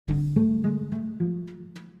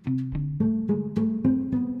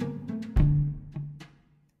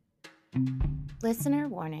Listener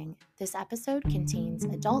warning, this episode contains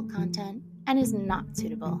adult content and is not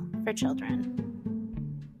suitable for children.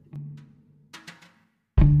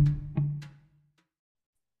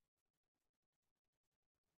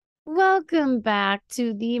 Welcome back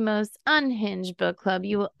to the most unhinged book club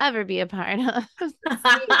you will ever be a part of.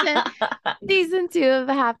 Season 2 of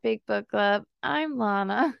the Half Baked Book Club. I'm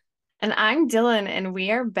Lana. And I'm Dylan, and we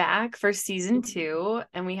are back for season 2,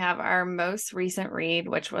 and we have our most recent read,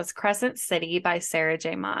 which was Crescent City by Sarah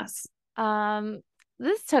J. Maas.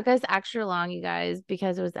 This took us extra long, you guys,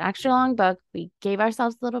 because it was an extra long book. We gave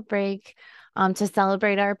ourselves a little break to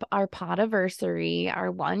celebrate our podiversary, our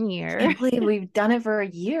 1 year. I can't believe we've done it for a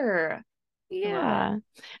year. Yeah.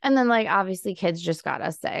 And then obviously kids just got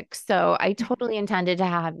us sick. So I totally intended to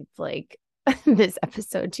have this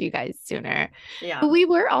episode to you guys sooner. Yeah. But we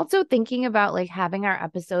were also thinking about having our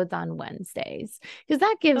episodes on Wednesdays because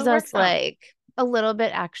that gives us a little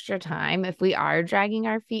bit extra time if we are dragging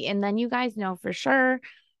our feet. And then you guys know for sure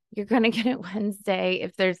you're going to get it Wednesday.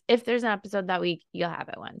 If there's an episode that week, you'll have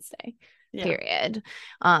it Wednesday. Yeah. Period.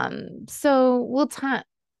 So we'll timestamp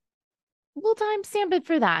it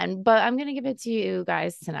for that. But I'm going to give it to you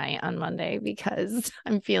guys tonight on Monday because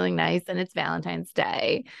I'm feeling nice and it's Valentine's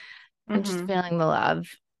Day. I'm just feeling the love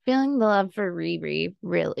for Riri,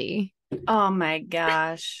 really. Oh my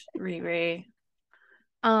gosh, Riri.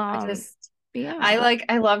 Yeah.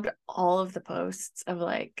 I loved all of the posts of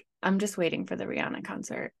I'm just waiting for the Rihanna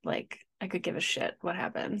concert. I could give a shit what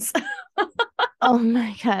happens. Oh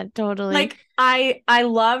my God, totally. I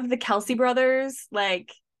love the Kelsey brothers.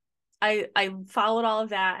 I followed all of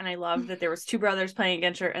that, and I loved that there was 2 brothers playing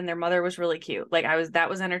against her, and their mother was really cute. that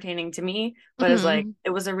was entertaining to me, but it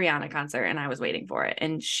was a Rihanna concert, and I was waiting for it,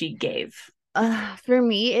 and she gave. For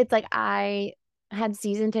me, it's I had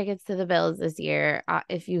season tickets to the Bills this year.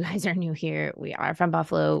 If you guys are new here, we are from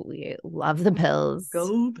Buffalo. We love the Bills.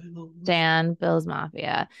 Go Bills. Dan, Bills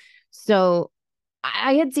Mafia. So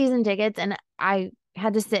I had season tickets, and I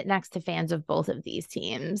had to sit next to fans of both of these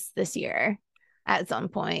teams this year at some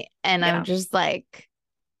point, and I'm just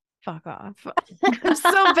fuck off. I'm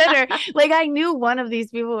so bitter. I knew one of these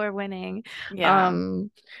people were winning.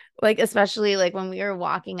 Especially when we were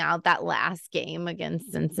walking out that last game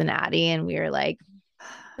against Cincinnati, and we were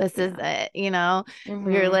this is it, we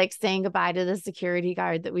were saying goodbye to the security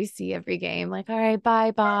guard that we see every game, all right, bye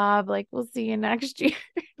Bob, we'll see you next year.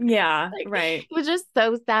 Right. It was just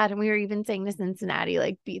so sad. And we were even saying to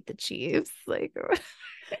Cincinnati, beat the Chiefs.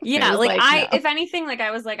 Yeah, no. If anything, I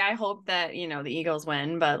was I hope that the Eagles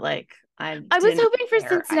win, but I was hoping for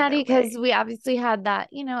Cincinnati because we obviously had that,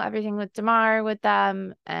 everything with DeMar with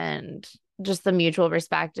them, and just the mutual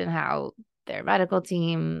respect and how their medical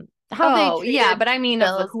team, but I mean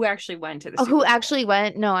who actually went to the Super Bowl. Who actually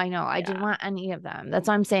went? No, I know. I didn't want any of them. That's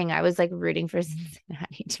what I'm saying. I was rooting for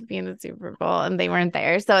Cincinnati to be in the Super Bowl, and they weren't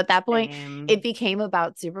there. So at that point, it became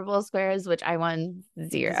about Super Bowl squares, which I won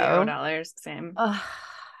 $0. Same.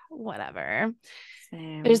 Whatever.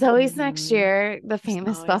 Same. There's always next year, the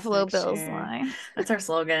famous Buffalo Bills line. That's our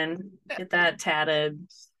slogan. Get that tatted.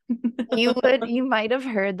 You might have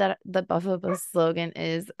heard that the Buffalo Bills slogan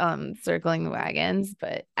is circling the wagons,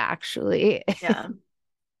 but actually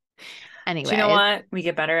anyway, you know what? We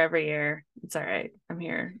get better every year. It's all right. I'm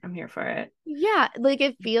here for it. Yeah,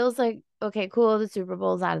 it feels okay, cool, the Super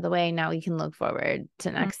Bowl's out of the way. Now we can look forward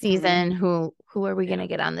to next season. Who are we gonna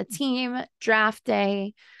get on the team? Draft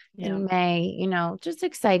day in May, just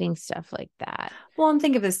exciting stuff like that. Well, and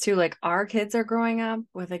think of this too, our kids are growing up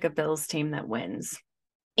with a Bills team that wins.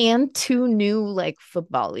 And 2 new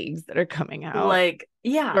football leagues that are coming out. Or resurfacing.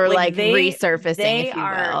 They if you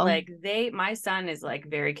are will. My son is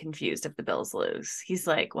very confused if the Bills lose. He's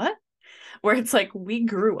what? Where it's we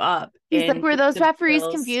grew up. He's were those referees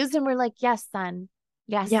Bills confused? And we're yes, son.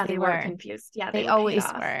 Yes, yeah, they were confused. Yeah, they always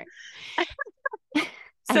were.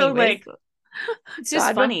 So anyways, it's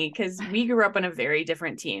just funny because we grew up on a very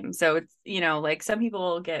different team. So it's some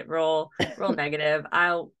people get real negative.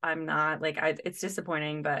 I'm not it's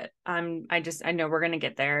disappointing, but I know we're gonna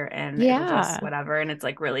get there, and it'll just whatever, and it's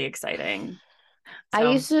really exciting. So.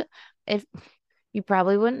 I used to, if you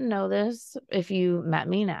probably wouldn't know this if you met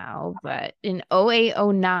me now, but in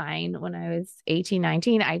 08-09 when I was 18,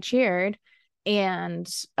 19, I cheered, and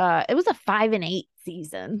it was a 5-8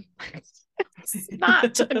 season. It's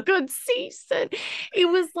not a good season. It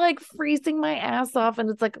was freezing my ass off, and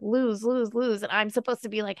it's lose, and I'm supposed to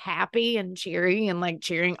be happy and cheery and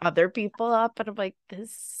cheering other people up, and I'm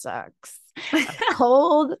this sucks. I'm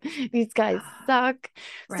cold. These guys suck.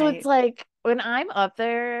 Right. So it's when I'm up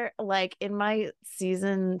there in my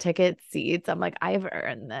season ticket seats, I'm I've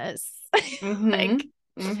earned this.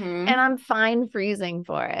 And I'm fine freezing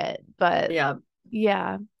for it. But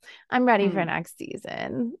yeah, I'm ready for next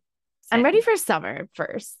season. I'm ready for summer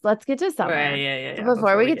first. Let's get to summer. Right, yeah.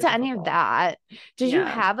 Before we get to any of that, did you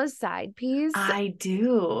have a side piece? I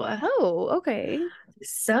do. Oh, okay.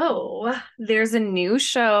 So there's a new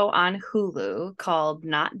show on Hulu called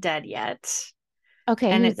Not Dead Yet.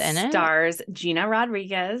 Okay, and who's it in it? stars Gina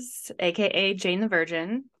Rodriguez, aka Jane the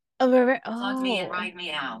Virgin. Plug me in, write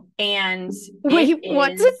me out. And wait,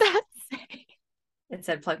 what did that say? It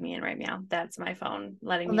said plug me in, write me out. That's my phone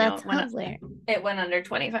letting me know it went under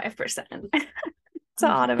 25%. It's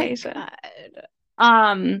automation.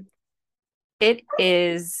 It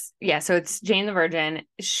is, so it's Jane the Virgin.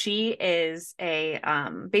 She is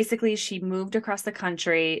basically she moved across the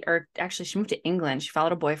country, or actually she moved to England. She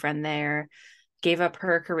followed a boyfriend there, gave up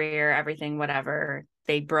her career, everything, whatever.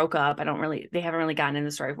 They broke up. They haven't really gotten into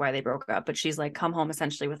the story of why they broke up, but she's like come home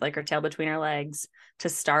essentially with like her tail between her legs to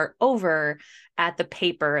start over at the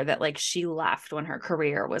paper that like she left when her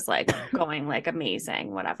career was like going like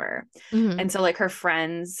amazing, whatever. And so like her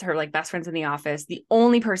friends, her like best friends in the office, the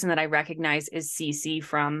only person that I recognize is Cece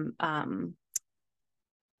from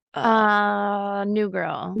New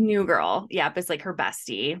Girl. Yep, it's like her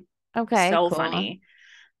bestie. Okay, so cool. funny.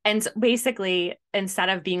 And so basically, instead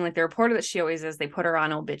of being like the reporter that she always is, they put her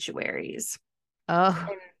on obituaries. Oh.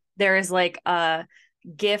 And there is like a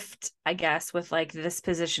gift, I guess, with like this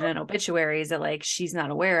position in obituaries that like she's not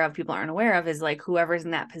aware of, people aren't aware of, is like whoever's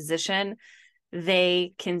in that position,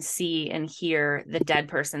 they can see and hear the dead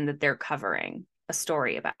person that they're covering a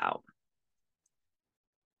story about.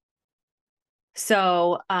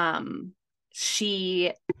 So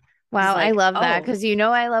she Wow, like, I love that because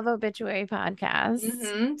I love obituary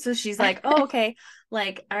podcasts. So she's like, oh, okay.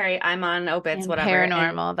 Like, all right, I'm on obits, and whatever.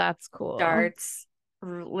 Paranormal, and that's cool. Starts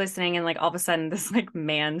listening, and like all of a sudden this like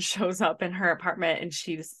man shows up in her apartment and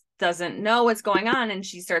she just doesn't know what's going on, and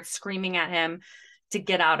she starts screaming at him to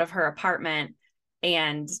get out of her apartment.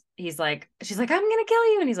 And she's like, I'm gonna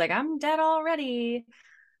kill you. And he's like, I'm dead already.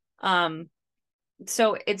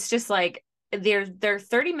 So it's just like they're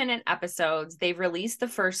 30-minute episodes. They've released the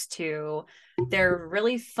first 2. They're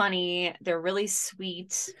really funny. They're really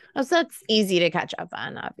sweet. Oh, so that's easy to catch up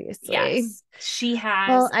on, obviously. Yes. She has.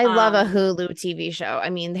 Well, I love a Hulu TV show. I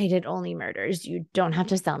mean, they did Only Murders. You don't have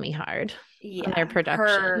to sell me hard on their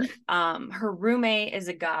production. Her roommate is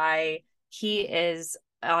a guy. He is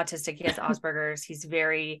autistic. He has Asperger's. He's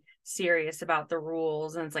very serious about the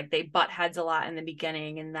rules, and it's like they butt heads a lot in the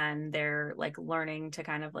beginning, and then they're like learning to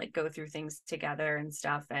kind of like go through things together and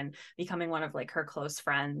stuff, and becoming one of like her close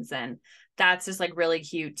friends. And that's just like really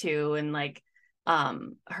cute too. And like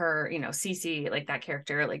her, Cece, like that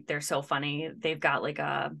character, like they're so funny. They've got like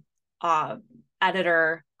a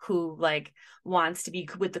editor who like wants to be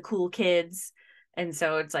with the cool kids. And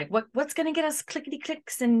so it's like, what's going to get us clickety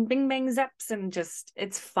clicks and bing bang zaps, and just,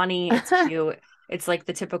 it's funny. It's cute. It's like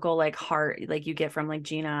the typical like heart like you get from like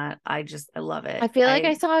Gina. I love it. I feel like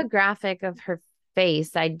I saw a graphic of her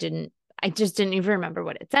face. I just didn't even remember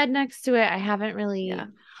what it said next to it. I haven't really,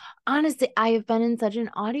 honestly, I have been in such an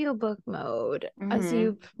audiobook mode, as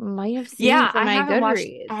you might have seen from my I haven't watched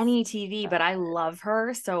Goodreads. any TV, but I love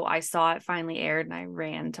her. So I saw it finally aired and I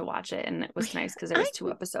ran to watch it, and it was nice because there was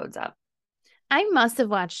 2 episodes up. I must have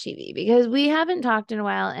watched TV because we haven't talked in a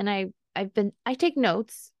while, and I take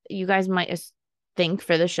notes. You guys might think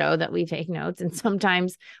for the show that we take notes, and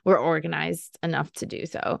sometimes we're organized enough to do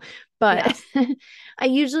so. But I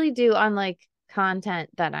usually do on like content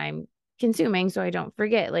that I'm consuming so I don't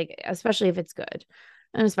forget, like especially if it's good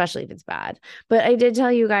and especially if it's bad. But I did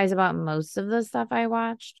tell you guys about most of the stuff I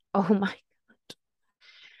watched. Oh my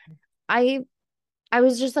God. I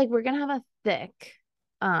was just like, we're gonna have a thick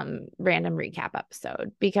random recap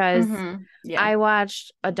episode because I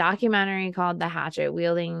watched a documentary called The Hatchet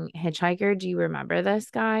Wielding Hitchhiker. Do you remember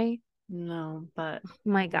this guy? No, but oh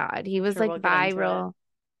my God, he was like viral.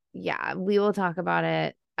 Yeah, we will talk about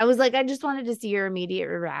it. I was like, I just wanted to see your immediate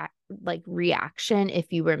reaction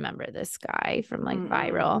if you remember this guy from like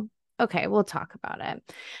viral. Okay, we'll talk about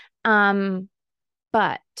it.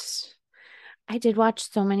 But I did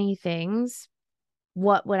watch so many things.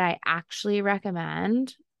 What would I actually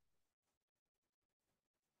recommend?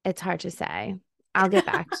 It's hard to say. I'll get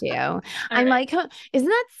back to you. I'm like, isn't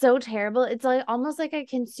that so terrible? It's like almost like I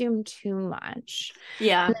consume too much.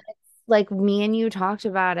 Yeah. It's like me and you talked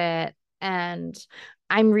about it, and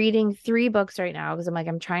I'm reading 3 books right now because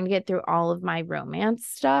I'm trying to get through all of my romance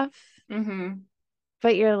stuff.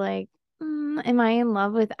 But you're like, am I in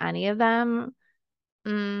love with any of them?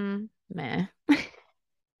 Meh.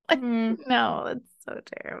 No, So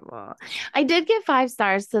terrible. I did give 5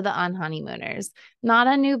 stars to the Unhoneymooners. Not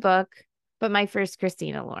a new book, but my first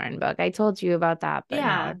Christina Lauren book. I told you about that, but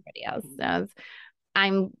now everybody else knows.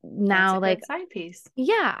 I'm now That's a good side piece.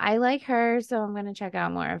 Yeah, I like her, so I'm gonna check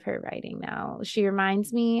out more of her writing now. She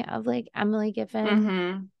reminds me of like Emily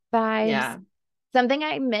Giffin vibes. Yeah. Something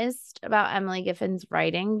I missed about Emily Giffin's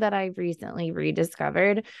writing that I recently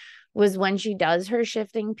rediscovered was when she does her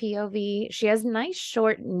shifting POV. She has nice,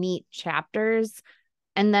 short, neat chapters.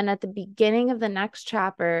 And then at the beginning of the next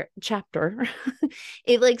chapter,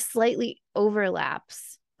 it like slightly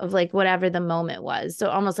overlaps of like whatever the moment was. So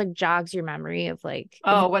almost like jogs your memory of like,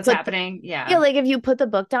 what's happening. Yeah. Like if you put the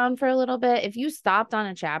book down for a little bit, if you stopped on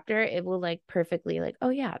a chapter, it will like perfectly like, oh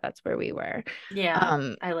yeah, that's where we were. Yeah.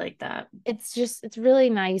 I like that. It's really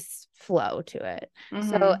nice flow to it.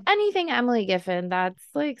 So anything Emily Giffin, that's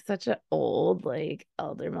like such an old, like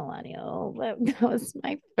elder millennial. That was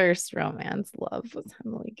my first romance love was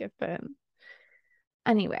Emily Giffin.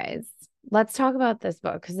 Anyways, let's talk about this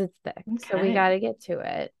book because it's thick. Okay. So we got to get to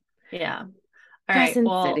it. Yeah. All Crescent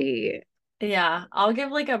City. Yeah, I'll give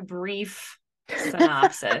like a brief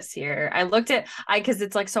synopsis here. I looked at because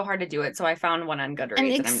it's like so hard to do it, so I found one on Goodreads.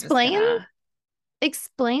 And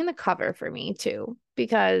explain the cover for me too,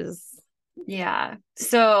 because yeah.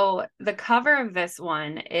 So the cover of this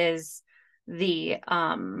one is the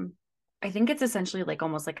I think it's essentially like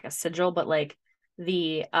almost like a sigil, but like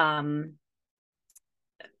the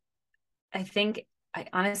I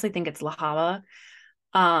honestly think it's Lahaba.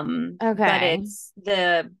 Okay.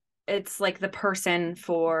 But it's like the person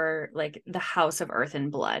for like the House of Earth and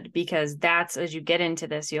Blood, because that's, as you get into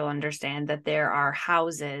this, you'll understand that there are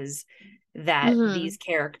houses that these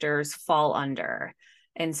characters fall under.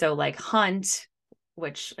 And so like Hunt,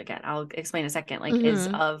 which again, I'll explain in a second, like is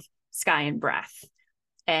of sky and breath.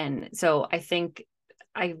 And so I think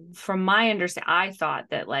from my understanding, I thought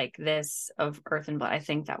that like this of Earth and Blood, I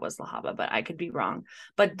think that was Lahaba, but I could be wrong.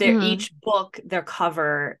 But each book, their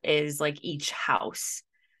cover is like each house.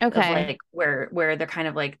 Okay. Of like where they're kind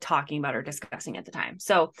of like talking about or discussing at the time.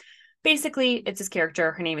 So basically it's this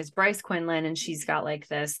character. Her name is Bryce Quinlan, and she's got like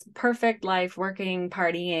this perfect life, working,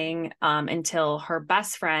 partying, until her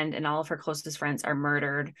best friend and all of her closest friends are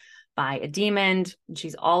murdered by a demon.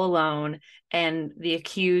 She's all alone, and the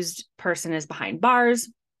accused person is behind bars,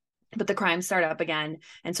 but the crimes start up again.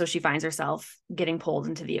 And so she finds herself getting pulled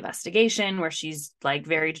into the investigation, where she's like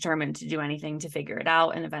very determined to do anything to figure it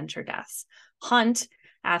out and avenge her deaths. Hunt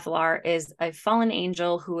Athalar is a fallen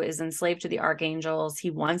angel who is enslaved to the archangels.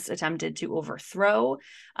 He once attempted to overthrow,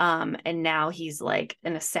 and now he's like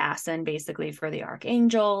an assassin basically for the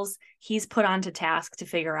archangels. He's put on to task to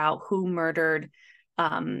figure out who murdered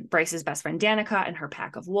Bryce's best friend Danica and her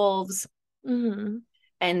pack of wolves. And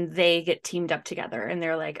they get teamed up together, and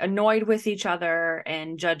they're like annoyed with each other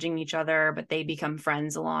and judging each other, but they become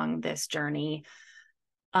friends along this journey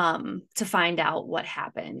to find out what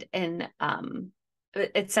happened. And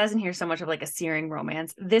it says in here so much of like a searing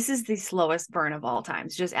romance. This is the slowest burn of all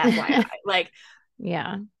times, just FYI. Like,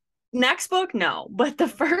 yeah. Next book, no, but the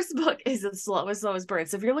first book is the slowest burn.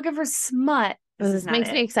 So if you're looking for smut, this makes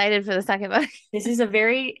me excited for the second book. This is a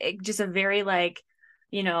very like,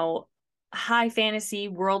 high fantasy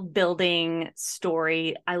world building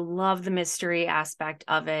story. I love the mystery aspect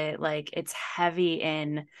of it. Like, it's heavy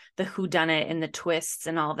in the whodunit and the twists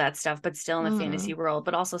and all of that stuff, but still in the fantasy world,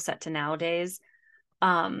 but also set to nowadays.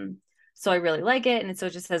 So I really like it. And so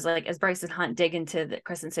it just says, like, as Bryce and Hunt dig into the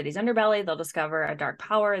Crescent City's underbelly, they'll discover a dark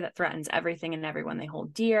power that threatens everything and everyone they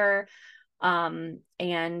hold dear. And,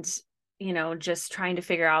 just trying to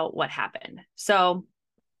figure out what happened. So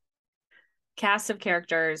cast of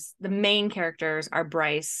characters, the main characters are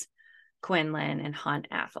Bryce Quinlan and Hunt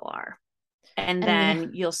Athalar. And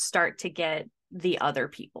then you'll start to get the other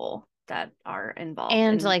people that are involved.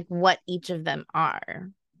 And like what each of them are.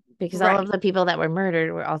 Because all of the people that were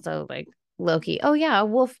murdered were also like Loki. Oh yeah, a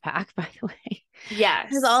wolf pack, by the way. Yes.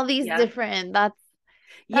 There's all these different, that's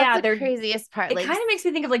the craziest part. It kind of makes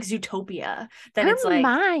me think of like Zootopia. That her it's like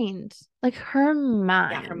mind. Like her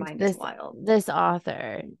mind. Yeah, her mind is wild. This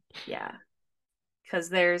author. Yeah. Because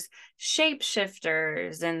there's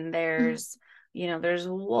shapeshifters, and there's there's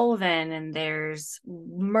Wolven, and there's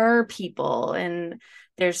mer people, and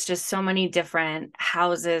there's just so many different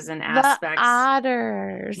houses and aspects.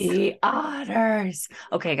 The otters.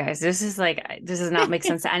 Okay, guys, this does not make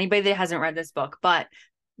sense to anybody that hasn't read this book, but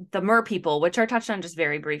the mer people, which are touched on just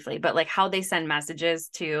very briefly, but like how they send messages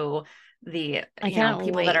to the I can't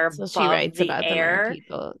people wait that are till she above writes the about the mer air,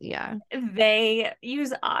 people. Yeah. they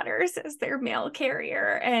use otters as their mail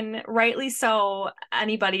carrier, and rightly so.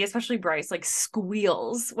 Anybody, especially Bryce, like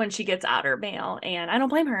squeals when she gets otter mail, and I don't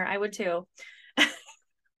blame her. I would too. I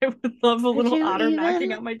would love a Could little you otter knocking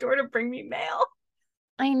even? on my door to bring me mail.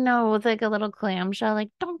 I know, with like a little clamshell, like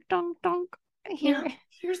donk donk donk. Yeah, Here,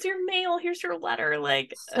 here's your mail. Here's your letter.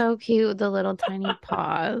 Like, so cute, the little tiny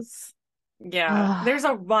paws. yeah, Oh, there's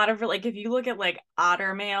a lot of like, if you look at like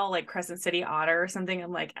otter mail, like Crescent City Otter or something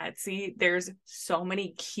on like Etsy, there's so many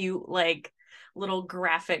cute like little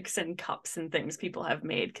graphics and cups and things people have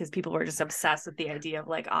made because people were just obsessed with the idea of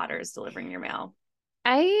like otters delivering your mail.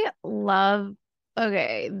 I love.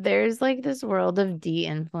 Okay, there's like this world of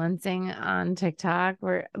de-influencing on TikTok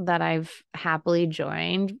where that I've happily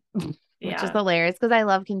joined, which is Yeah. hilarious because I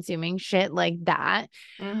love consuming shit like that.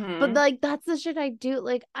 But Mm-hmm. like that's the shit I do.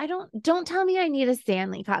 Like I don't tell me I need a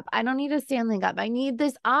Stanley cup. I don't need a Stanley cup. I need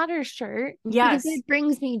this otter shirt because Yes. it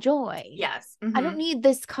brings me joy. Yes. I don't Mm-hmm. need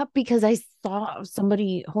this cup because I saw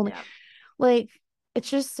somebody holding, Yeah. like, it's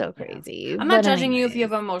just so Yeah. crazy. I'm not But judging you if you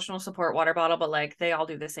anyways, have an emotional support water bottle, but like they all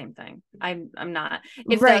do the same thing. I'm not.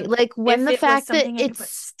 If right. Like if it was something I could put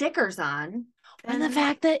stickers on, when the then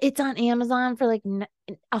fact that it's on Amazon for like mm-hmm.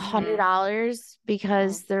 $100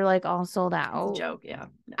 because they're like all sold It's a out. joke. Yeah.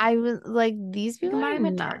 No. I was like, these You people can buy are them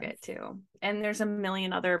at nuts. Target too. And there's a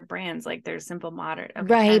million other brands. Like there's Simple Modern.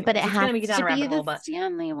 Okay. Right, but it Anyways, it's has gonna be down to a be rabbit the hole, but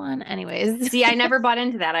Stanley one. Anyways, see, I never bought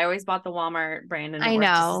into that. I always bought the Walmart brand and it I worked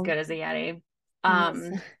just as know. good as the Yeti.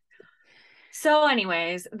 Listen. So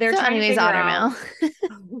anyways, they're So, trying to anyways, figure out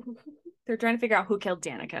Ottermail. they're trying to figure out who killed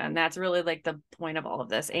Danica, and that's really like the point of all of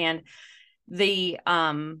this. And the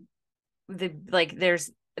like there's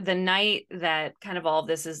the night that kind of all of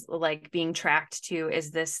this is like being tracked to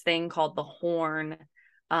is this thing called the horn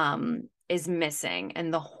is missing,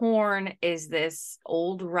 and the horn is this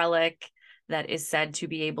old relic that is said to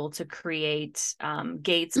be able to create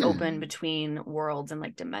gates open between worlds and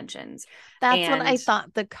like dimensions. That's what I And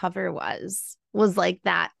thought the cover was like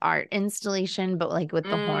that art installation, but like with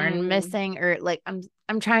the horn missing, or like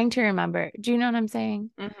I'm trying to remember. Do you know what I'm saying?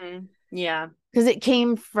 yeah, Because it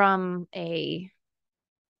came from a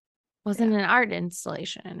wasn't yeah, an art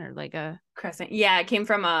installation or like a Crescent, yeah, it came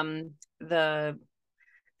from the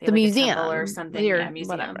they the have like a temple or museum something, yeah, or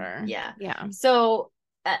museum, whatever. yeah. Yeah. So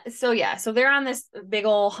yeah, so they're on this big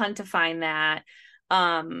old hunt to find that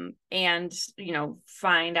and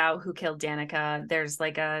find out who killed Danica. There's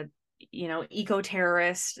like a eco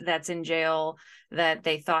terrorist that's in jail that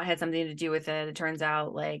they thought had something to do with it. It turns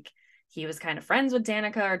out like he was kind of friends with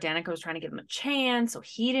Danica, or Danica was trying to give him a chance, so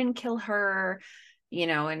he didn't kill her.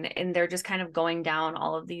 And they're just kind of going down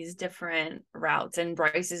all of these different routes, and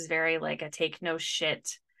Bryce is very like a take no shit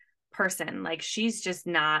person. Like she's just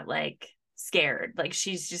not like scared. Like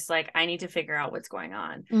she's just like, I need to figure out what's going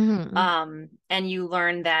on. Mm-hmm. And you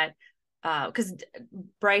learn that because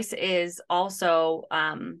Bryce is also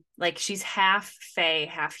like she's half fae,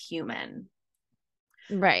 half human.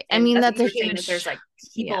 Right. I And mean, that's what that's you a were saying, that huge, there's like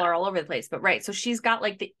people yeah. are all over the place. But right, so she's got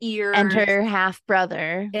like the And ears her half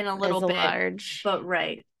brother in a is little a bit, large. but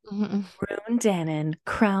right. Mhm. Rune Dannon,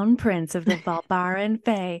 Crown Prince of the Valbaran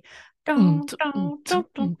Fae. Dun, dun, dun,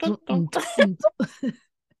 dun, dun, dun.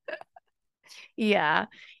 Yeah.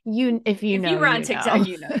 If you If you know, were on you TikTok,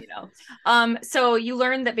 know. So you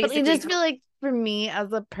learn that But I basically just feel like for me,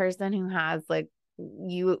 as a person who has like,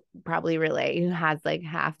 you probably relate, who has like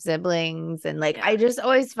half siblings, and like yeah. I just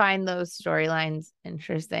always find those storylines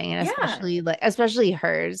interesting, and Yeah. especially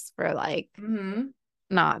hers for like Mm-hmm.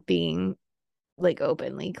 not being like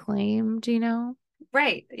openly claimed, you know?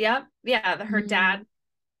 Right. Yep. Yeah. Her Mhm. dad,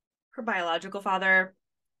 her biological father,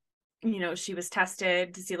 she was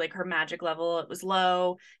tested to see like her magic level. It was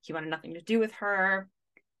low. He wanted nothing to do with her.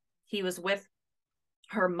 He was with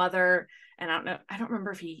her mother, and I don't remember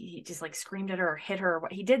if he just like screamed at her or hit her or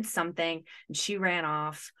what. He did something, and she ran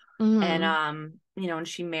off. And Mhm. and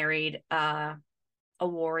she married a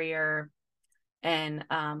warrior. And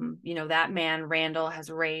that man, Randall, has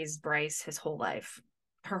raised Bryce her whole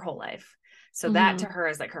life. So that to Mhm. her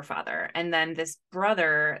is like her father. And then this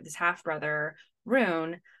brother, this half brother,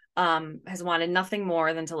 Rune, has wanted nothing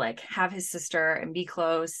more than to like have his sister and be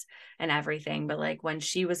close and everything. But like when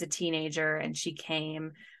she was a teenager and she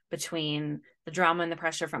came between the drama and the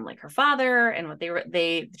pressure from like her father and what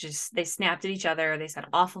they snapped at each other, they said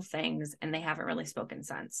awful things, and they haven't really spoken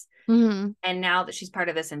since. Mhm. And now that she's part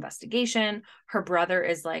of this investigation, her brother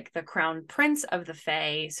is like the crown prince of the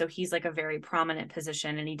Fae. So he's like a very prominent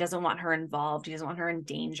position, and he doesn't want her involved. He doesn't want her in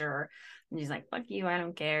danger. And he's like, fuck you, I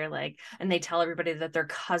don't care. Like, and they tell everybody that they're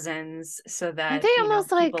cousins so Aren't that, they you know,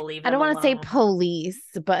 almost like, people leave I don't them want to say alone. police,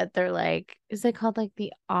 but they're like, is it called like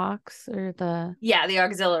the Ox or the Yeah, the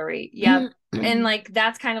auxiliary. Yeah. And like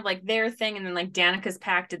that's kind of like their thing. And then like Danica's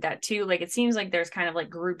pact did that too. Like it seems like there's kind of like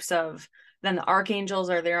groups of, then the archangels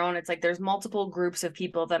are their own. It's like there's multiple groups of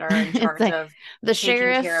people that are in it's charge like of the taking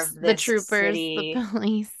care sheriffs, of the this troopers, the city.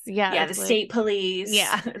 police. Yeah, Yeah, the it's like state police,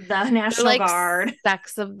 yeah. the They're National like Guard.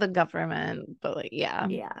 sects of the government, but like yeah.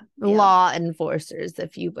 Yeah. Yeah. Law enforcers,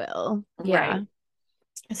 if you will. Yeah. Right.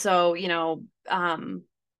 So,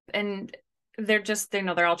 and they're just, they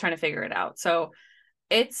know they're all trying to figure it out. So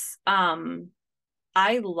it's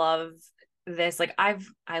I love this. Like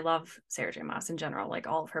I love Sarah J. Maas in general, like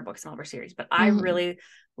all of her books and all of her series, but I really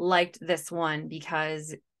liked this one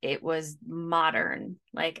because it was modern.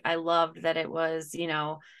 Like I loved that it was,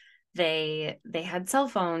 they had cell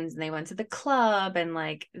phones and they went to the club and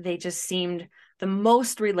like they just seemed the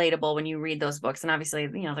most relatable when you read those books. And obviously,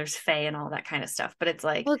 there's Fae and all that kind of stuff, but it's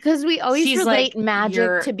like well, because we always she's relate like magic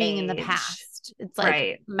your to being in the age. past. It's like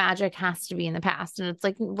Right. magic has to be in the past. And it's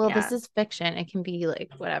like, well, this Yeah. is fiction. It can be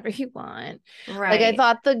like whatever you want. Like I Right.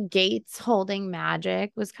 thought the gates holding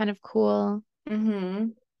magic was kind of cool. Mm-hmm.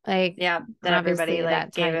 Like Yeah. That everybody obviously like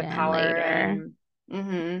that gave tied it in power later.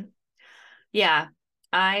 and yeah.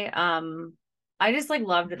 I just like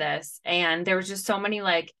loved this. And there was just so many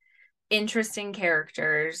like interesting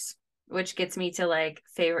characters, which gets me to like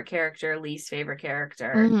favorite character, least favorite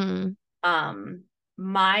character. Mm-hmm. Um,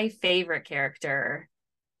 my favorite character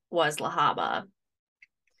was Lahaba,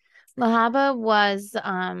 Lahaba was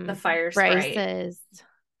the fire sprite. Bryce's.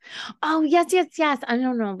 Oh, yes, yes, yes. I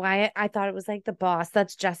don't know why I thought it was like the boss.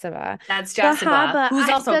 That's Jessica. That's Jessica, Lahaba, who's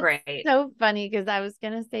also that's great. so funny because I was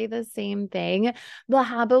gonna say the same thing.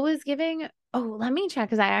 Lahaba was giving, oh, let me check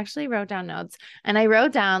because I actually wrote down notes and I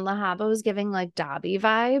wrote down Lahaba was giving like Dobby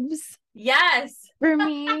vibes Yes. for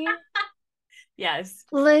me. Yes.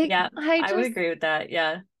 Like Yeah, I I would just agree with that.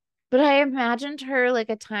 Yeah. but I imagined her like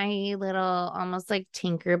a tiny little, almost like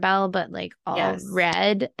Tinkerbell, but like all Yes.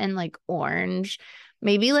 red and like orange.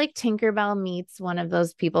 Maybe like Tinkerbell meets one of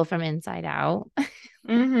those people from Inside Out. One of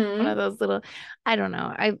Mm-hmm. those little, I don't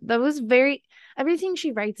know. That was very, everything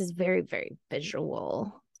she writes is very, very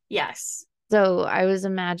visual. Yes. So I was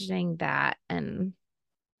imagining that and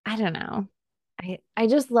I don't know. I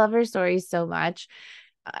just love her stories so much.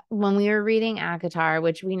 When we were reading Akatar,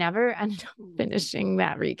 which we never ended up finishing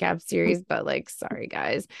that recap series, but like, sorry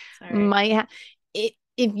guys, Sorry. might have it.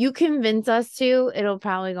 If you convince us to, it'll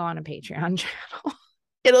probably go on a Patreon channel.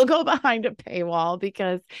 It'll go behind a paywall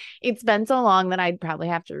because it's been so long that I'd probably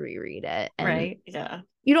have to reread it. And Right. Yeah.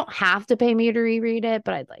 you don't have to pay me to reread it,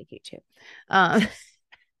 but I'd like you to. Um,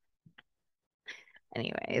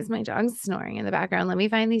 Anyways, my dog's snoring in the background. Let me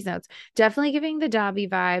find these notes. Definitely giving the Dobby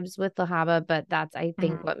vibes with the Haba, but that's, I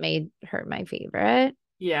think, Mhm. what made her my favorite.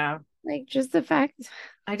 Yeah. Like, just the fact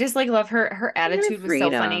I just like love her her attitude was so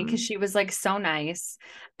funny because freedom. she was like so nice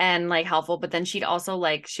and like helpful, but then she'd also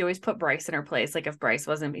like she always put Bryce in her place. Like if Bryce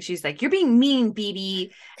wasn't, she's like, "You're being mean,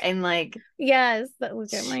 BB." And like Yes,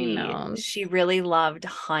 look at my she nose. really loved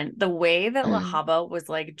Hunt. The way that Lahaba was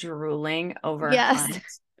like drooling over Yes, Hunt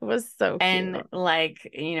it was so and cute.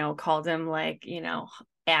 like, called him like,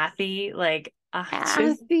 Athy, like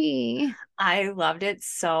Kathy. I loved it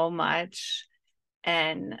so much.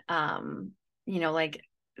 And like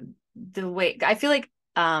the way I feel like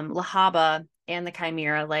Lahaba and the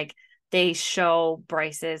Chimera, like they show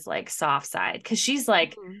Bryce's like soft side because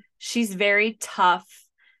she's very tough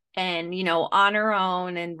and on her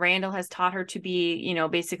own, and Randall has taught her to be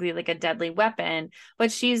basically like a deadly weapon,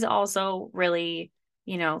 but she's also really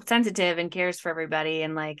sensitive and cares for everybody,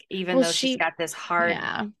 and like even Well, though she's got this hard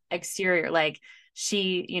yeah. exterior, like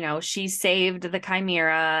she saved the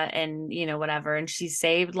Chimera and whatever, and she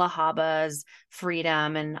saved Lahaba's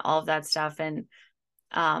freedom and all of that stuff, and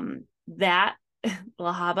that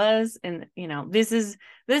Lahaba's, and this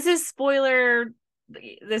is spoiler,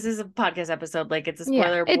 this is a podcast episode, like it's a Yeah,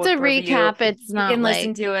 spoiler it's a book review. recap. It's You not can listen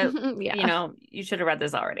like, to it, yeah. you should have read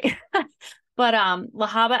this already. But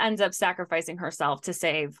Lahaba ends up sacrificing herself to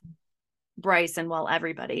save Bryce and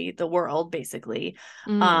everybody, the world basically.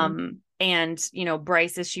 Mm. And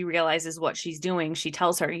Bryce, as she realizes what she's doing, she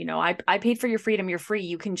tells her, I paid for your freedom, you're free,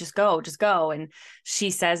 you can just go. And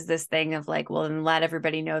she says this thing of like, well, then let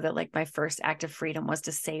everybody know that like my first act of freedom was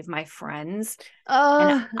to save my friends.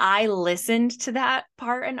 And I listened to that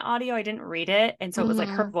part in audio, I didn't read it, and so it was like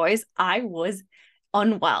her voice. I was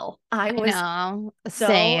unwell. I was know. so,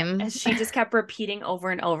 Same. as she just kept repeating over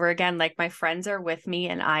and over again, like my friends are with me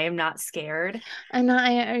and I am not scared. And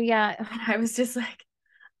yeah. And I was just like,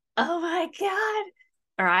 Oh my God.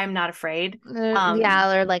 Or I'm not afraid.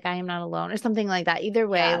 Yeah, or like I am not alone or something like that. Either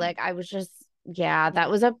way, Yeah. like I was just, yeah, that Yeah.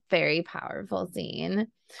 was a very powerful scene.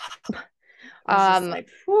 I was just Um, like,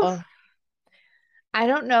 whew. oh, I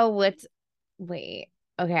don't know what, wait,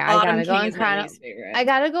 okay, Autumn King is my least favorite. I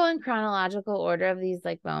gotta go in chronological order of these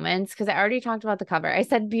like moments because I already talked about the cover. I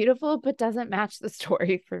said beautiful, but doesn't match the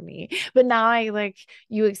story for me. But now I like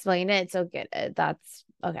you explain it, so get it. That's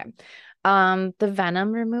okay. The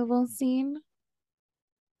venom removal scene.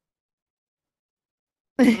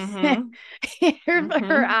 Mm-hmm. Her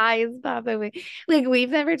Mm-hmm. eyes pop away. Like we've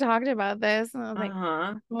never talked about this. And I was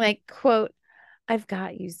Uh-huh. like, quote, I've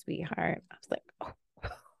got you, sweetheart. I was like, oh.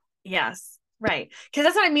 Yes. Right. Because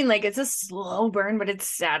that's what I mean. Like it's a slow burn, but it's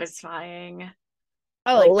satisfying.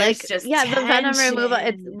 Oh, Like there's like just yeah, the venom removal.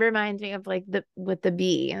 It tension. reminds me of like the with the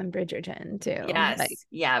bee and Bridgerton too. Like, Yes.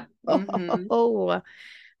 Yeah. Mm-hmm. oh,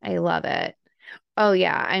 I love it. Oh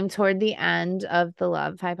yeah, I'm toward the end of the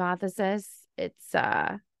love hypothesis. It's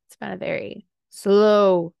been a very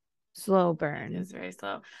slow It burn. is very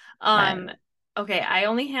slow. But Okay, I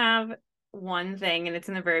only have one thing, and it's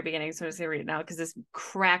in the very beginning, so I'm just gonna read it now because this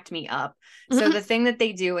cracked me up. So the thing that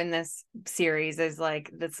they do in this series is like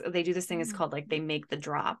this, they do this thing is called like they make the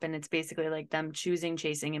drop, and it's basically like them choosing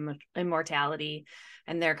chasing immortality,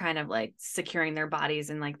 and they're kind of like securing their bodies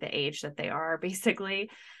in like the age that they are, basically.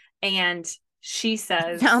 And she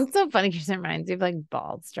says sounds so funny because it reminds me of like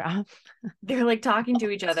balls drop. they're like talking to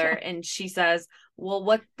each Balls other, drop. and she says, well,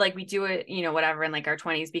 what, like we do it, you know, whatever, in like our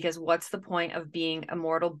 20s, because what's the point of being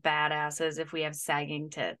immortal badasses if we have sagging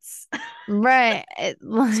tits? Right. Like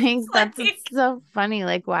that's it's Like, so funny.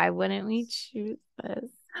 Like, why wouldn't we choose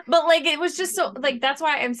this? but like it was just so like that's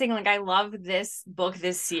why I'm saying like I love this book,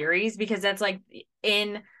 this series, because that's like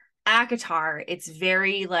in Akatar, it's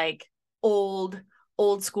very like old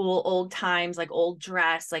old school, old times, like old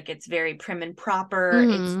dress, like it's very prim and proper.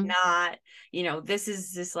 It's Hmm. not, you know, this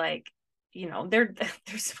is just like, you know, they're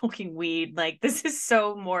smoking weed, like this is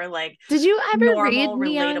so more like Did you ever read normal,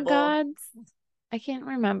 Neon relatable. Gods? I can't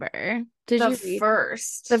remember. Did The you read the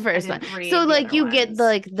first, I first one? didn't So read the like other you get the ones.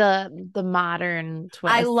 like the modern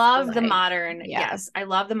I twist, love the like modern, yeah. yes, I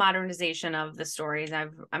love the modernization of the stories.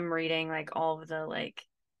 I'm reading like all of the like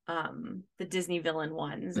the Disney villain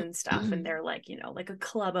ones and stuff, and they're like, you know, like a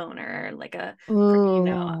club owner, like a, you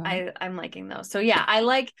know, Ooh. I'm liking those. So yeah, I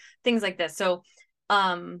like things like this. So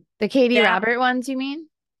The Katie that Robert ones, you mean?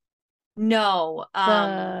 no,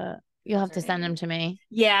 You'll what's have her to send them name? to me.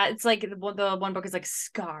 Yeah, it's like the one book is like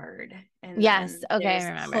Scarred, and Yes. then Okay, I there's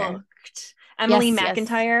remember. Hooked. Emily Yes, yes.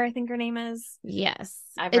 McIntyre, I think her name is. Yes.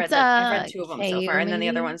 I've It's read two of them so far, KU and then the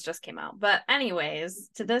other maybe. ones just came out. But anyways,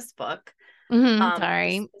 to this book,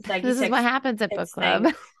 Sorry. this Saggy This is what happens at book Tits club.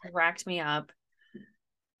 thing cracked me up.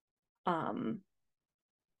 Um,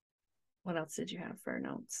 what else did you have for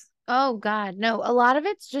notes? Oh God, no. A lot of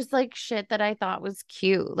it's just like shit that I thought was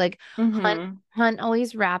cute. Like Mm-hmm. Hunt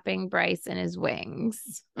always wrapping Bryce in his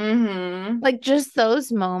wings. Mm-hmm. Like just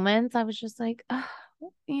those moments, I was just like, "Ugh,"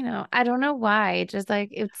 I don't know why. Just like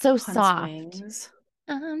it's so Hunt's soft. wings.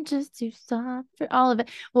 I'm just too soft for all of it.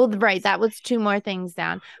 Well, right, that was two more things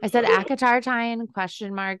down. I said Akatar tie-in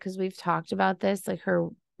question mark because we've talked about this, like her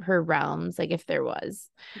realms, like if there was.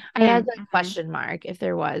 I had like Mm-hmm. question mark if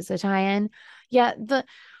there was a tie-in. Yeah, the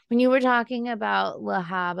when you were talking about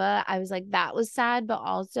Lahaba, I was like, that was sad, but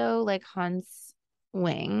also like Hunt's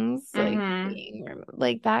wings, like Mm-hmm. being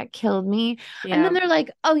like that killed me. And then Yeah. they're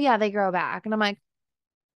like, oh yeah, they grow back. And I'm like,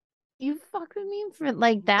 you fuck with me for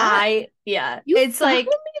like that? Yeah. You It's fuck like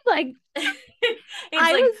with me like it's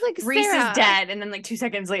I like was like, Reese is Sarah, dead, and then like 2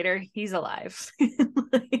 seconds later, he's alive.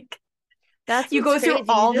 Like that's you what's go through crazy.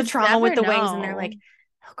 You all the just trauma with never the wings, and they're like, know.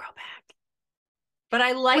 he'll grow back. But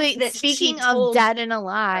I liked Wait, that she speaking of told dead and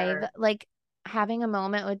alive, her, like having a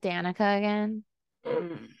moment with Danica again,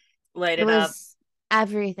 mm, light it it up. was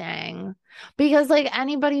everything. Because like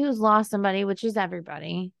anybody who's lost somebody, which is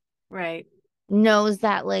everybody, Right. knows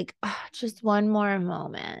that like just one more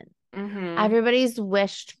moment. Mm-hmm. Everybody's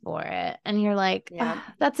wished for it. And you're like, Yeah.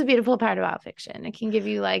 that's a beautiful part about fiction. It can give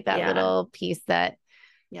you like that Yeah. little piece that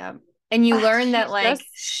Yeah. And you learn that she's like just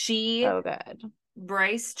she, so good.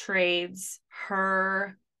 Bryce trades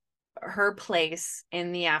her place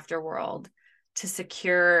in the afterworld to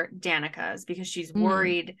secure Danica's because she's Mm.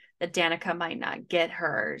 worried that Danica might not get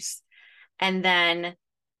hers. And then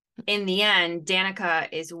in the end, Danica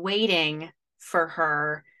is waiting for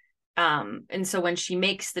her And so when she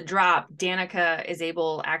makes the drop, Danica is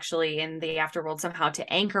able actually in the afterworld somehow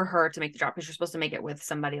to anchor her to make the drop, because you're supposed to make it with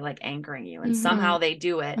somebody like anchoring you, and somehow they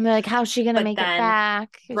do it. And they're like, how's she gonna But make it then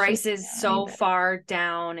back? Bryce is so far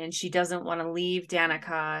down and she doesn't want to leave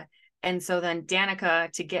Danica. And so then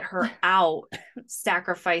Danica, to get her out,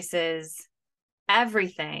 sacrifices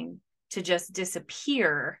everything to just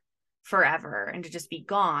disappear forever and to just be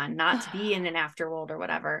gone, not to be in an afterworld or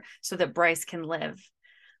whatever, so that Bryce can live.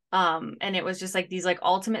 And it was just like these like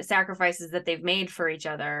ultimate sacrifices that they've made for each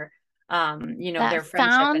other. Their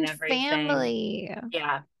friendship and everything. Family.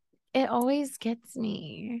 Yeah. It always gets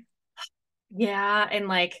me. Yeah. And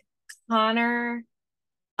like Connor,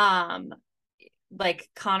 Connor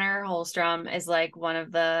Holstrom is like one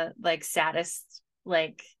of the like saddest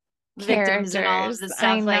like victims in all of this stuff.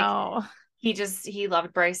 I know. Like he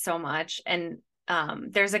loved Bryce so much. And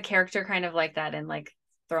there's a character kind of like that in like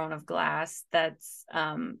Throne of Glass that's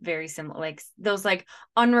very similar, like those like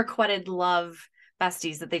unrequited love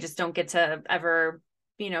besties that they just don't get to ever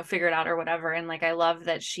figure it out or whatever. And like I love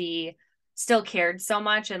that she still cared so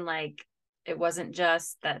much, and like it wasn't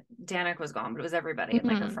just that Danica was gone, but it was everybody and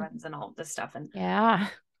like her friends and all of this stuff. And yeah,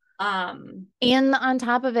 and on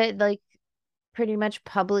top of it, like pretty much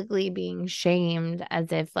publicly being shamed as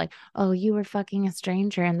if like, oh, you were fucking a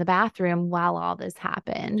stranger in the bathroom while all this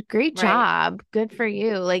happened. Great job. Good for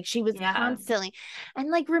you. Like she was constantly and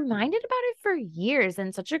like reminded about it for years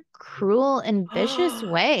in such a cruel and vicious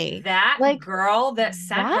way. That like girl that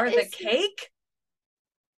sent her the cake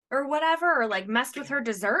or whatever, or like messed with her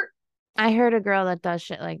dessert. I heard a girl that does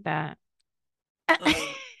shit like that.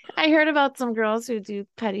 I heard about some girls who do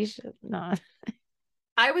petty shit. No.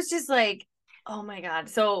 I was just like, oh my God.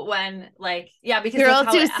 So when like, yeah, because girls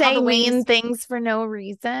who say mean things for no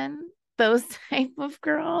reason, those type of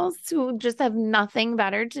girls who just have nothing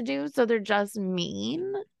better to do, so they're just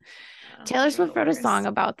mean. Taylor Swift wrote a song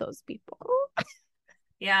about those people.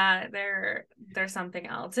 Yeah, they're something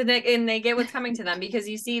else. And they get what's coming to them, because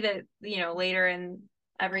you see that, later in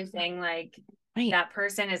everything, like that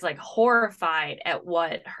person is like horrified at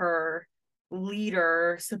what her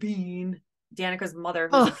leader, Sabine, Danica's mother,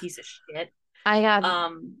 who's a piece of shit,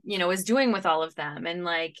 is doing with all of them. And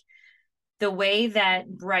like the way that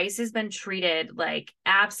Bryce has been treated, like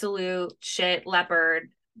absolute shit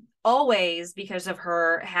leopard, always, because of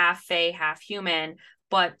her half fae, half human.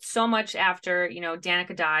 But so much after,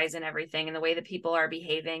 Danica dies and everything, and the way that people are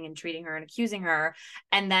behaving and treating her and accusing her.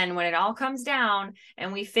 And then when it all comes down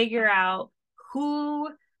and we figure out who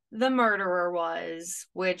the murderer was,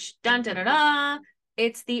 which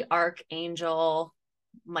it's the Archangel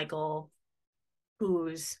Michael,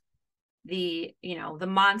 who's the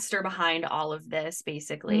monster behind all of this,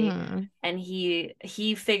 basically. And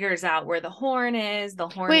he figures out where the horn is. The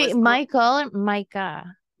horn Micah.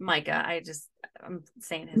 I'm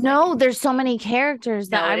saying his name. There's so many characters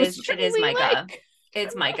that it is Micah.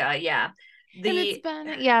 It's Micah. Yeah.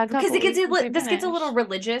 Because this gets a little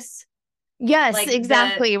religious. Yes, like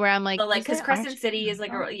exactly. Where I'm like, because Crescent City is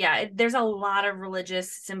like, there's a lot of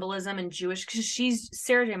religious symbolism and Jewish, because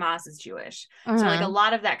Sarah J. Maas is Jewish. So like a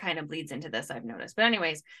lot of that kind of bleeds into this, I've noticed. But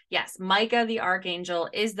anyways, yes, Micah, the Archangel,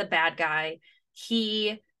 is the bad guy.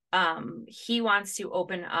 He wants to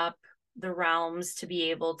open up the realms to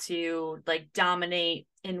be able to like dominate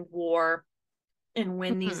in war and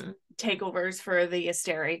win these takeovers for the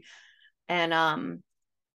Asteri. And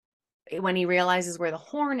when he realizes where the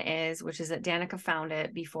horn is, which is that Danica found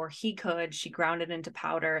it before he could, she ground it into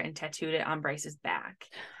powder and tattooed it on Bryce's back.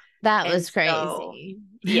 That was crazy.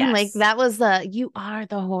 Yeah. Like that was you are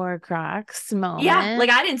the Horcrux moment. Yeah. Like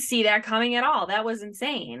I didn't see that coming at all. That was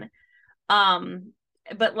insane.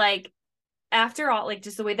 But like after all, like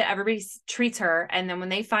just the way that everybody treats her. And then when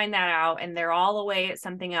they find that out and they're all away at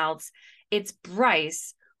something else, it's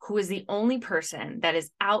Bryce who is the only person that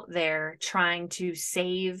is out there trying to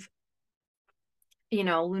save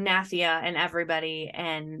Lunathia and everybody,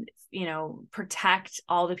 and protect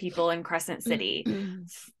all the people in Crescent City,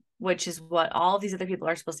 which is what all of these other people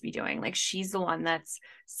are supposed to be doing. Like she's the one that's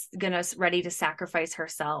ready to sacrifice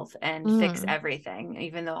herself and fix everything,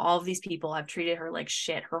 even though all of these people have treated her like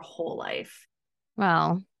shit her whole life.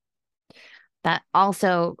 Well, that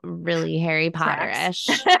also really Harry Potter-ish.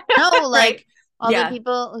 No, like all the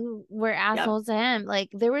people who were assholes to him. Like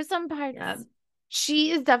there were some parts.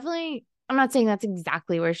 She is definitely, I'm not saying that's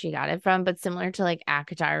exactly where she got it from, but similar to like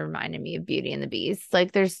ACOTAR reminded me of Beauty and the Beast.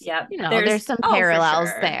 Like there's some parallels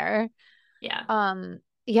there. Yeah.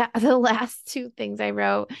 Yeah, the last two things I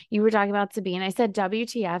wrote, you were talking about Sabine. I said,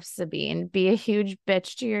 WTF, Sabine, be a huge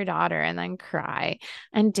bitch to your daughter and then cry.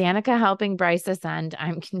 And Danica helping Bryce ascend.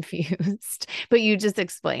 I'm confused. But you just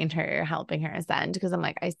explained her helping her ascend because I'm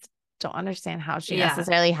like, I don't understand how she Yeah.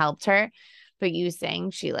 necessarily helped her. But you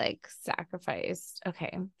saying she like sacrificed.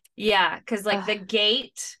 Okay. Yeah, because like the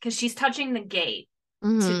gate, because she's touching the gate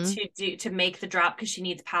to make the drop because she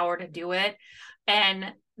needs power to do it.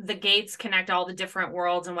 And the gates connect all the different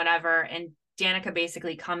worlds and whatever. And Danica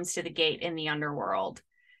basically comes to the gate in the underworld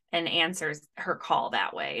and answers her call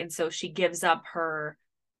that way. And so she gives up her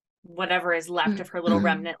whatever is left of her little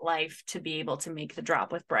remnant life to be able to make the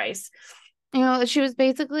drop with Bryce. You know, she was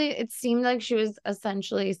basically, it seemed like she was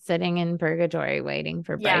essentially sitting in purgatory waiting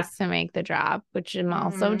for Bryce to make the drop, which is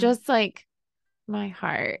also just like my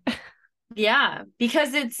heart. Yeah,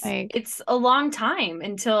 because Like, it's a long time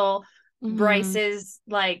until Bryce is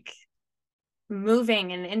like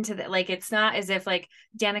moving and into the like it's not as if like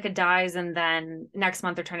Danica dies and then next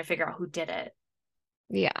month they're trying to figure out who did it.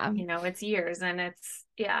 yeah. You know, it's years and it's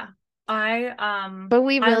yeah. I But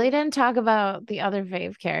we really didn't talk about the other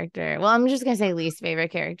fave character. Well, I'm just gonna say least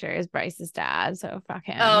favorite character is Bryce's dad, so fuck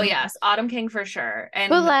oh him. yes, Autumn King for sure. But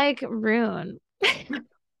And like Rune.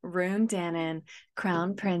 Rune Dannon,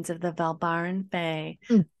 Crown Prince of the Valbaran Fae.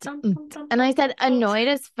 And I said annoyed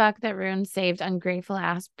as fuck that Rune saved ungrateful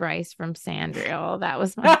ass Bryce from Sandriel. That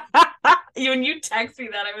was my when you text me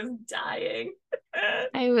that I was dying.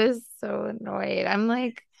 I was so annoyed. I'm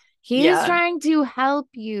like, he's trying to help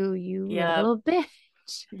you, you little bitch.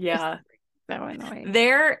 Yeah. So annoying.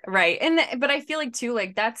 They're right. And but I feel like too,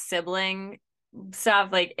 like that sibling stuff,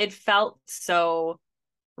 like it felt so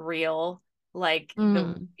real. Like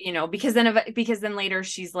the because then later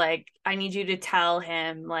she's like, I need you to tell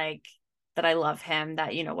him like that I love him,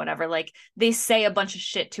 that whatever. Like they say a bunch of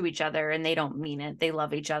shit to each other and they don't mean it. They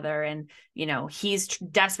love each other and he's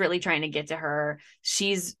desperately trying to get to her.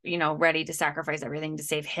 She's ready to sacrifice everything to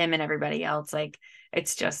save him and everybody else. Like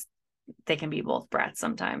it's just they can be both brats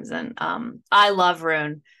sometimes. And I love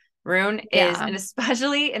Rune. Rune is, and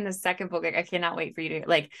especially in the second book, like I cannot wait for you to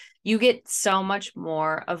like you get so much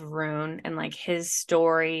more of Rune and like his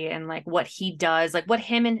story and like what he does, like what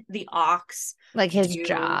him and the Ox like his do,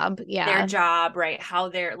 job, their job, right? How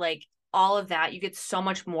they're like all of that. You get so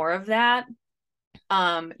much more of that.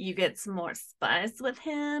 You get some more spice with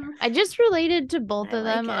him. I just related to both of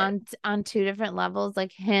them on two different levels,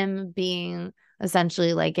 like him being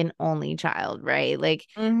essentially like an only child, right? Like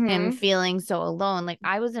him feeling so alone. Like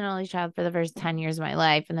I was an only child for the first 10 years of my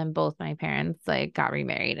life, and then both my parents like got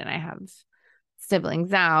remarried and I have siblings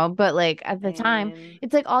now. But like at the time,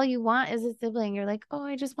 it's like all you want is a sibling. You're like, oh,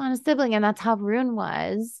 I just want a sibling. And that's how Rune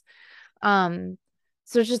was.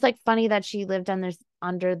 So it's just like funny that she lived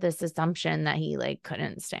under this assumption that he like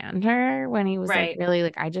couldn't stand her when he was like really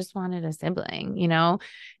like, I just wanted a sibling,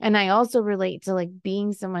 And I also relate to like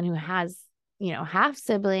being someone who has, half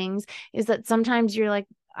siblings, is that sometimes you're like,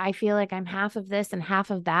 I feel like I'm half of this and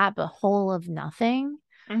half of that, but whole of nothing.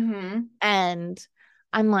 And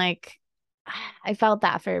I'm like, I felt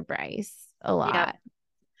that for Bryce a lot.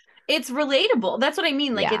 It's relatable. That's what I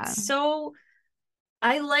mean. Like it's so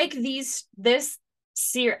I like this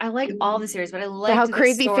series. I like all the series, but I like how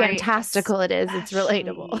crazy fantastical it is. It's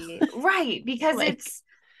relatable. Right. Because like, it's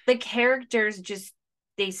the characters just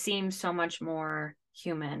they seem so much more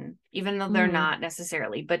human, even though they're not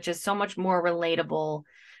necessarily, but just so much more relatable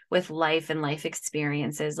with life and life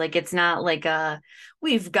experiences. Like it's not like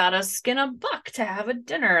we've got to skin a buck to have a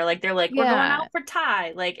dinner. Like they're like, we're going out for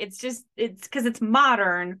Thai. Like it's because it's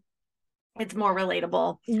modern. It's more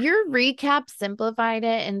relatable. Your recap simplified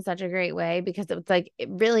it in such a great way because it was like it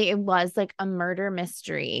was like a murder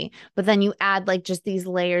mystery, but then you add like just these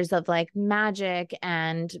layers of like magic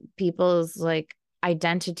and people's like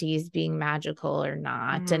identities being magical or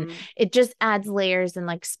not, and it just adds layers and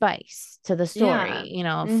like spice to the story,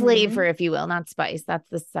 flavor, if you will, not spice. That's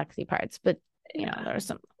the sexy parts, but there's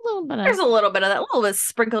a little bit of that, a little bit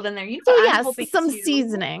sprinkled in there. So yes, some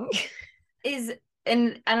seasoning is.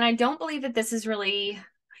 And I don't believe that this is really,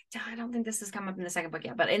 I don't think this has come up in the second book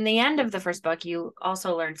yet, but in the end of the first book, you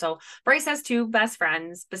also learn. So Bryce has two best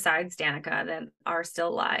friends besides Danica that are still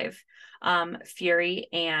alive. Fury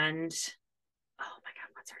and, oh my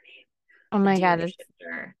God, what's her name? Oh my God.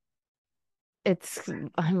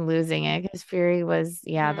 I'm losing it because Fury was,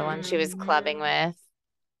 the one she was clubbing with.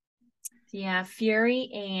 Yeah,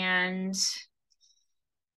 Fury and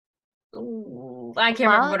I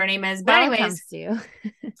can't remember what her name is, but anyways,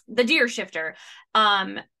 the deer shifter.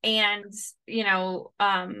 And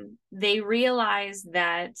they realize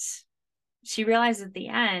that she realized at the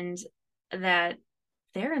end that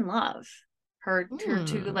they're in love. Her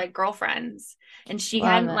two like girlfriends, and she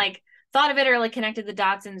Love hadn't it. like thought of it or like connected the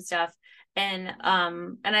dots and stuff. And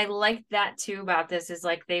I liked that too about this, is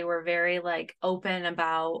like they were very like open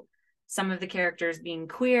about some of the characters being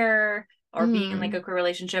queer or being in like a queer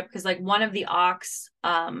relationship, because like one of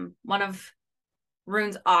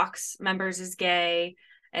Rune's Ox members is gay,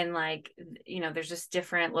 and like, there's just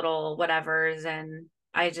different little whatevers. And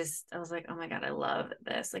I was like, oh my God, I love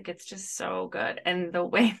this. Like, it's just so good. And the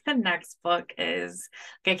way the next book is,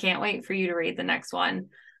 like, I can't wait for you to read the next one.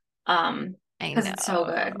 I Because it's so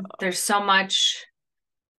know. good. There's so much,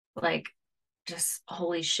 like, just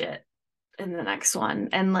holy shit in the next one.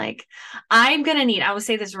 And like, I will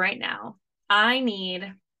say this right now. I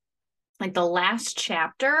need like the last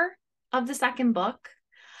chapter of the second book.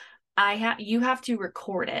 You have to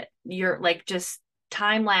record it. You're like, just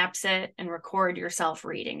time lapse it and record yourself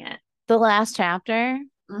reading it. The last chapter?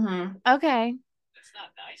 Mm-hmm. Okay. That's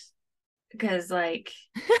not nice. Because like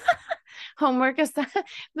homework assignment.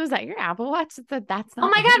 Was that your Apple Watch that said that's not oh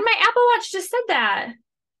my nice? God, my Apple Watch just said that.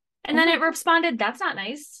 And then it responded, that's not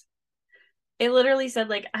nice. It literally said,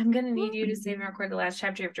 like, I'm gonna need you to save and record the last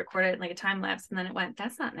chapter. You have to record it in like a time lapse. And then it went,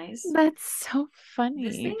 that's not nice. That's so funny.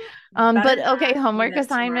 This thing But okay, homework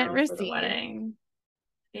assignment for the received. wedding.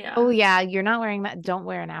 Yeah. Oh yeah, you're not wearing that. Don't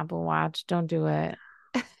wear an Apple Watch. Don't do it.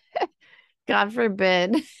 God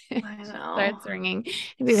forbid. I know. Starts ringing.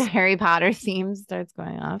 Maybe the Harry Potter theme starts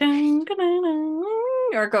going off.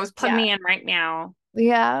 Or it goes, plug me in right now.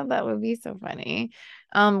 Yeah, that would be so funny.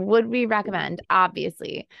 Would we recommend?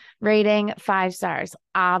 Obviously. Rating 5 stars.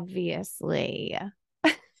 Obviously.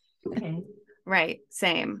 Okay. Right.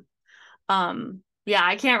 Same. Yeah,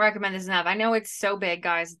 I can't recommend this enough. I know it's so big,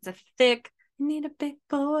 guys. It's a thick, you need a big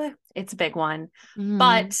boy. It's a big one.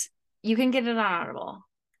 But you can get it on Audible.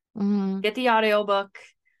 Get the audiobook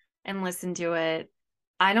and listen to it.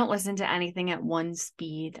 I don't listen to anything at one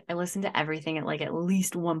speed. I listen to everything at like at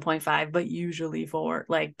least 1.5, but usually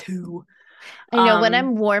 2. I know when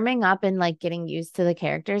I'm warming up and like getting used to the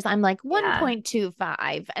characters, I'm like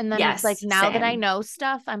 1.25. And then it's like now that I know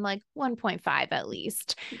stuff, I'm like 1.5 at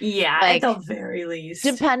least. Yeah, like, at the very least.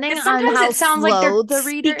 Depending on sometimes how it sounds slow like they're the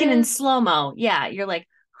reader speaking is. in slow-mo. Yeah, you're like,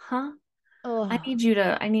 huh? Ugh. I need you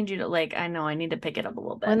to like, I know I need to pick it up a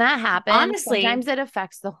little bit. When that happens, honestly, sometimes it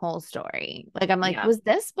affects the whole story. Like I'm like, was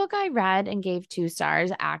this book I read and gave 2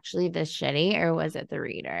 stars actually this shitty, or was it the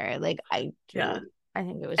reader? Like I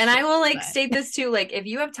think it was. And I will like state this too. Like if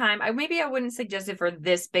you have time, I wouldn't suggest it for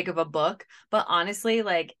this big of a book, but honestly,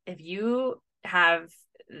 like if you have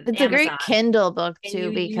it's Amazon, a great Kindle book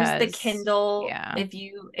too, because use the Kindle. If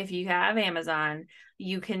you have Amazon,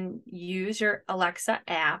 you can use your Alexa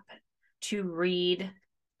app to read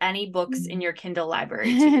any books in your Kindle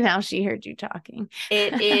library too. Now she heard you talking.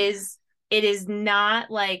 It is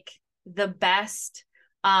not like the best,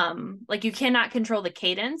 like you cannot control the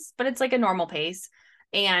cadence, but it's like a normal pace.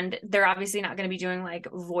 And they're obviously not going to be doing like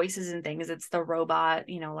voices and things. It's the robot,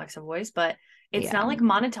 Alexa voice, but it's not like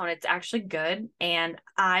monotone. It's actually good. And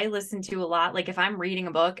I listen to a lot. Like if I'm reading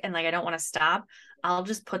a book and like I don't want to stop, I'll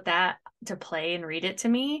just put that to play and read it to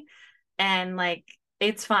me. And like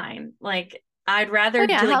it's fine. Like I'd rather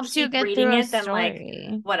keep reading it than like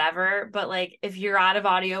whatever. But like if you're out of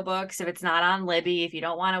audiobooks, if it's not on Libby, if you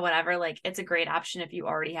don't want to whatever, like it's a great option if you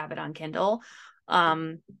already have it on Kindle.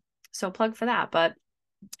 So plug for that. But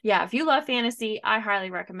yeah, if you love fantasy, I highly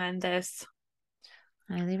recommend this.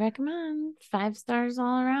 Highly recommend. 5 stars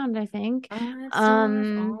all around, I think. 5 stars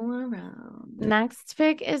all around. Next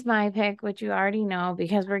pick is my pick, which you already know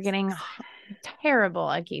because we're getting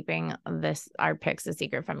terrible at keeping our picks a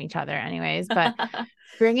secret from each other anyways. But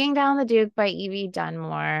Bringing Down the Duke by Evie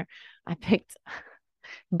Dunmore. I picked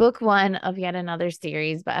book 1 of yet another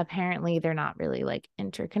series, but apparently they're not really like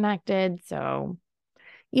interconnected. So,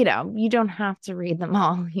 you don't have to read them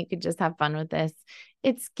all. You could just have fun with this.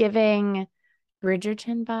 It's giving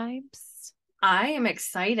Bridgerton vibes. I am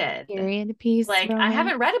excited. Period piece. Like I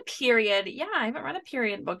haven't read a period. Yeah, I haven't read a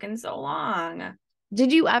period book in so long.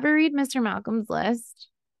 Did you ever read Mr. Malcolm's List?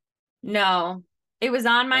 No. It was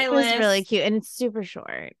on my list. It was really cute and it's super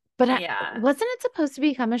short. But wasn't it supposed to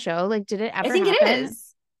become a show? Like, did it ever happen? I think it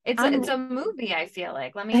is. It's a movie, I feel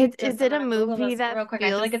like. Let me is it a movie that real quick? Feels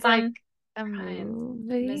I feel like it's like on a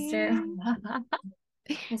movie?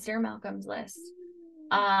 Mr. Malcolm's List.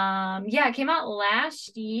 Yeah, it came out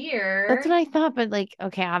last year. That's what I thought, but like,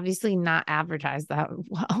 okay, obviously not advertised that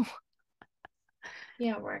well.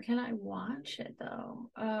 Yeah, where can I watch it though?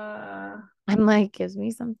 I'm like, gives me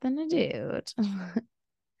something to do.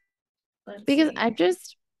 Because I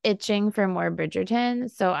just itching for more Bridgerton.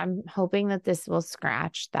 So I'm hoping that this will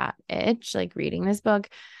scratch that itch, like reading this book.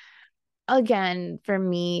 Again, for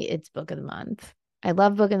me, it's book of the month. I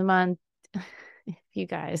love book of the month. If you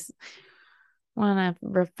guys want a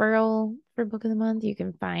referral for book of the month, you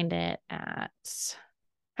can find it at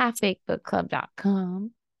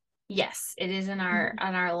halfbakedbookclub.com. Yes, it is on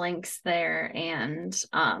our links there. And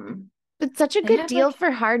it's such a good deal for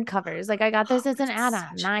hardcovers. Like I got this as an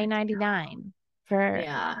add-on, $9.99 for.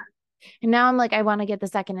 Yeah. And now I'm like, I want to get the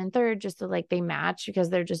second and third just so like they match because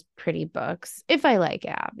they're just pretty books. If I like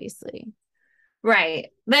it, obviously. Right.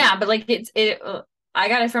 Yeah, but like I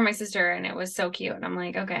got it for my sister and it was so cute. And I'm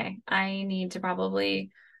like, okay, I need to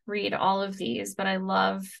probably read all of these, but I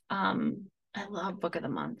love book of the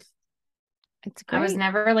month. It's great. I was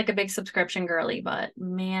never like a big subscription girly, but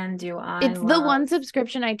man, it's the one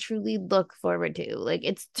subscription I truly look forward to. Like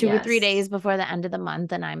it's 2 or 3 days before the end of the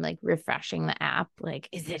month and I'm like refreshing the app. Like,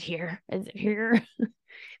 is it here? Is it here?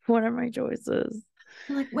 What are my choices?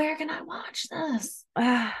 I'm like, where can I watch this?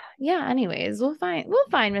 Yeah, anyways, we'll find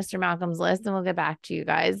Mr. Malcolm's List and we'll get back to you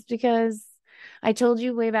guys because I told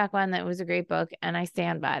you way back when that it was a great book and I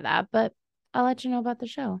stand by that, but I'll let you know about the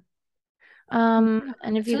show.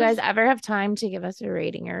 And if you guys ever have time to give us a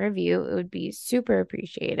rating or review, it would be super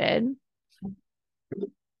appreciated.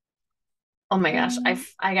 Oh my gosh,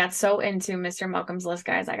 I got so into Mr. Malcolm's List,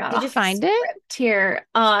 guys. Did you find it here?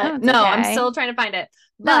 No, okay. I'm still trying to find it.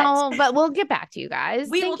 But we'll get back to you guys.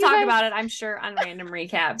 We will talk about it, I'm sure, on Random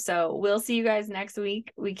Recap. So we'll see you guys next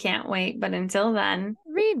week. We can't wait. But until then,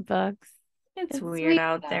 read books. It's weird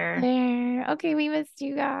out there. Okay, we missed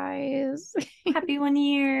you guys. Happy 1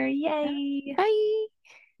 year. Yay. Bye.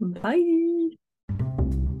 Bye.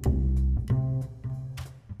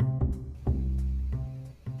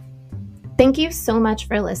 Thank you so much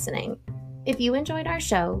for listening. If you enjoyed our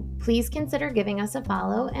show, please consider giving us a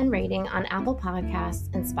follow and rating on Apple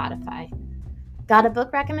Podcasts and Spotify. Got a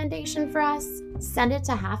book recommendation for us? Send it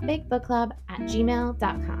to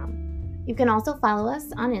halfbakedbookclub@gmail.com. You can also follow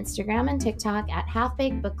us on Instagram and TikTok at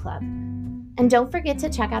halfbakedbookclub. And don't forget to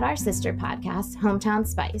check out our sister podcast, Hometown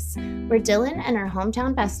Spice, where Dylan and her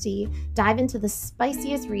hometown bestie dive into the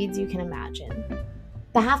spiciest reads you can imagine.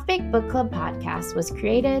 The Half Baked Book Club podcast was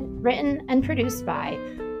created, written, and produced by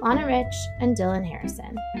Lana Rich and Dylan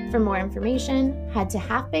Harrison. For more information, head to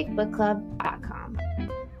halfbakedbookclub.com.